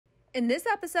In this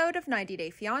episode of 90 Day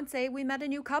Fiancé, we met a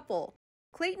new couple.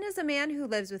 Clayton is a man who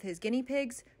lives with his guinea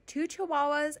pigs, 2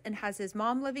 chihuahuas, and has his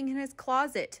mom living in his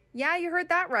closet. Yeah, you heard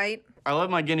that right. I love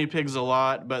my guinea pigs a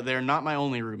lot, but they're not my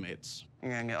only roommates.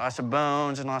 You're gonna get lots of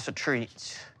bones and lots of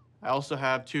treats. I also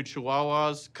have 2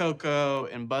 chihuahuas, Coco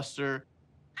and Buster.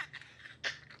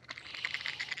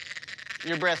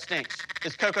 Your breath stinks.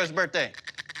 It's Coco's birthday.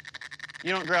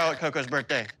 You don't growl at Coco's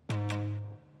birthday.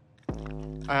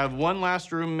 I have one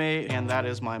last roommate, and that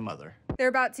is my mother. They're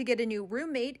about to get a new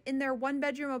roommate in their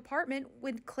 1-bedroom apartment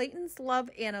when Clayton's love,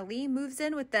 Annalie, moves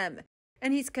in with them.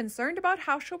 And he's concerned about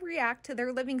how she'll react to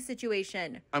their living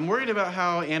situation. I'm worried about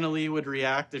how Annalie would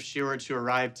react if she were to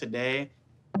arrive today.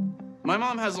 My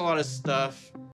mom has a lot of stuff,